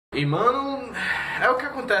E mano, é o que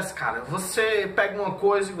acontece, cara. Você pega uma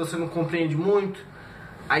coisa e você não compreende muito,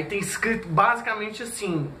 aí tem escrito basicamente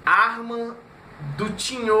assim: arma do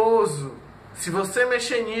tinhoso. Se você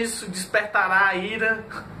mexer nisso, despertará a ira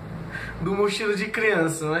do mochila de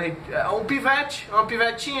criança, né? Um pivete, uma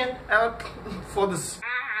pivetinha, ela, foda-se,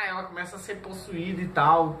 ela começa a ser possuída e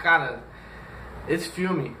tal. Cara, esse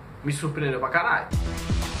filme me surpreendeu pra caralho.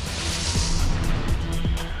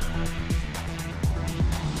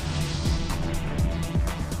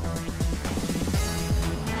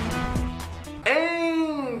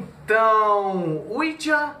 Então,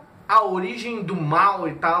 OUIJA, a origem do mal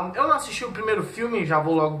e tal. Eu não assisti o primeiro filme, já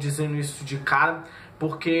vou logo dizendo isso de cara,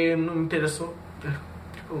 porque não me interessou.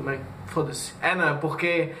 Tipo, foda-se. Não, é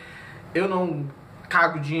porque eu não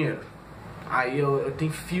cago dinheiro. Aí eu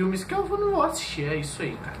tenho filmes que eu não vou assistir, é isso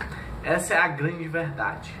aí, cara. Essa é a grande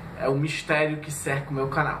verdade. É o mistério que cerca o meu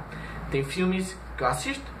canal. Tem filmes que eu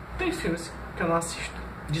assisto, tem filmes que eu não assisto.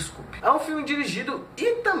 Desculpe. É um filme dirigido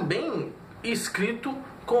e também escrito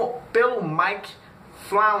pelo Mike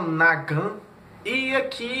Flanagan. E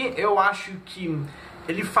aqui eu acho que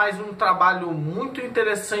ele faz um trabalho muito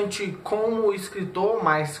interessante como escritor,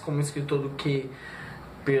 mais como escritor do que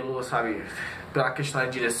pela questão da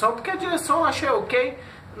direção, porque a direção eu achei ok,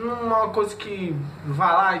 uma coisa que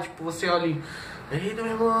vai lá e tipo, você olha e, eita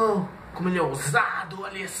meu irmão, como ele é ousado,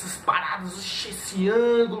 olha essas paradas, esse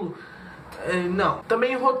ângulo. Não,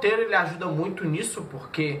 também o roteiro ele ajuda muito nisso,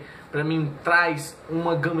 porque pra mim traz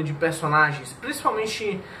uma gama de personagens,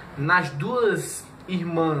 principalmente nas duas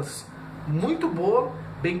irmãs, muito boa,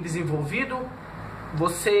 bem desenvolvido.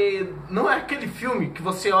 Você não é aquele filme que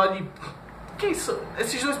você olha e, quem são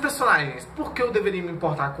esses dois personagens? Por que eu deveria me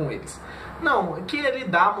importar com eles? Não, que ele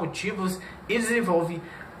dá motivos e desenvolve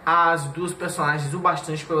as duas personagens o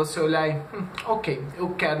bastante para você olhar e, ok, eu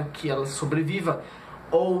quero que ela sobreviva,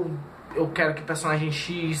 ou eu quero que o personagem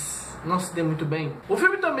X não se dê muito bem. O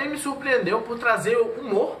filme também me surpreendeu por trazer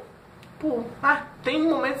humor. Tem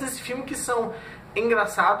momentos desse filme que são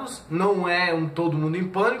engraçados. Não é um Todo Mundo em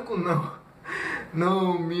Pânico,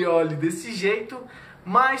 não me olhe desse jeito.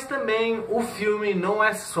 Mas também o filme não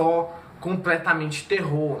é só completamente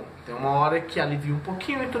terror. Tem uma hora que alivia um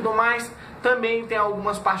pouquinho e tudo mais. Também tem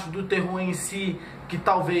algumas partes do terror em si que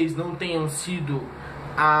talvez não tenham sido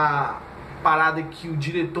a parada que o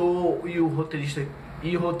diretor e o roteirista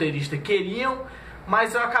queriam,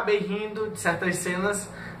 mas eu acabei rindo de certas cenas.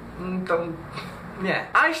 Então,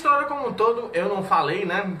 a história como um todo, eu não falei,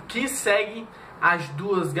 né, que segue as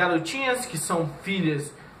duas garotinhas que são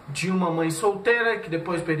filhas de uma mãe solteira que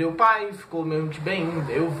depois perdeu o pai, ficou meio que bem,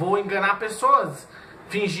 eu vou enganar pessoas,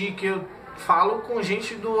 fingir que eu falo com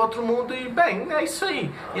gente do outro mundo e bem, é isso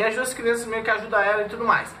aí. E as duas crianças meio que ajudam ela e tudo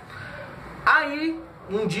mais. Aí,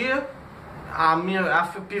 um dia, a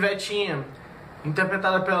pivetinha,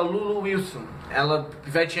 interpretada pela Lulu Wilson, ela,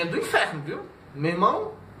 pivetinha do inferno, viu? Meu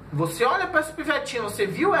irmão, você olha pra essa pivetinha, você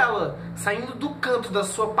viu ela saindo do canto da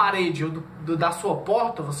sua parede ou da sua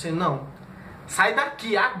porta, você não. Sai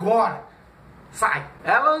daqui, agora! Sai!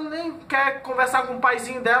 Ela nem quer conversar com o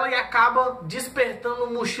paizinho dela e acaba despertando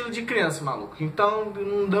um mochilo de criança, maluco. Então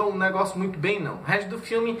não dá um negócio muito bem, não. O resto do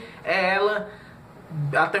filme é ela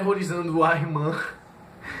aterrorizando a irmã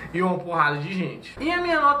e uma porrada de gente. E a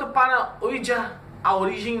minha nota para OUIJA, a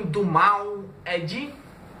origem do mal, é de...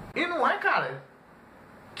 E não é, cara?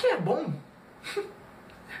 Que é bom.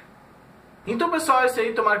 Então, pessoal, é isso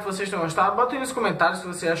aí. Tomara que vocês tenham gostado. Bota aí nos comentários se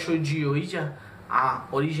você achou de OUIJA, a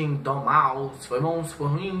origem do mal. Se foi bom, se foi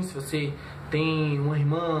ruim. Se você tem uma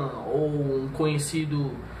irmã ou um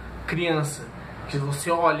conhecido criança que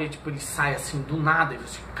você olha, tipo, ele sai assim do nada e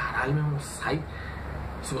você, caralho, meu irmão, sai.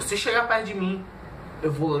 Se você chegar perto de mim,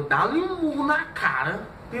 eu vou dar um murro na cara,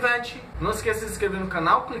 pivete. Não esqueça de se inscrever no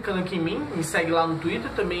canal, clicando aqui em mim. Me segue lá no Twitter,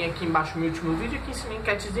 também aqui embaixo no meu último vídeo, aqui em cima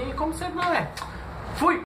enquetezinha. E como sempre, não é? Fui!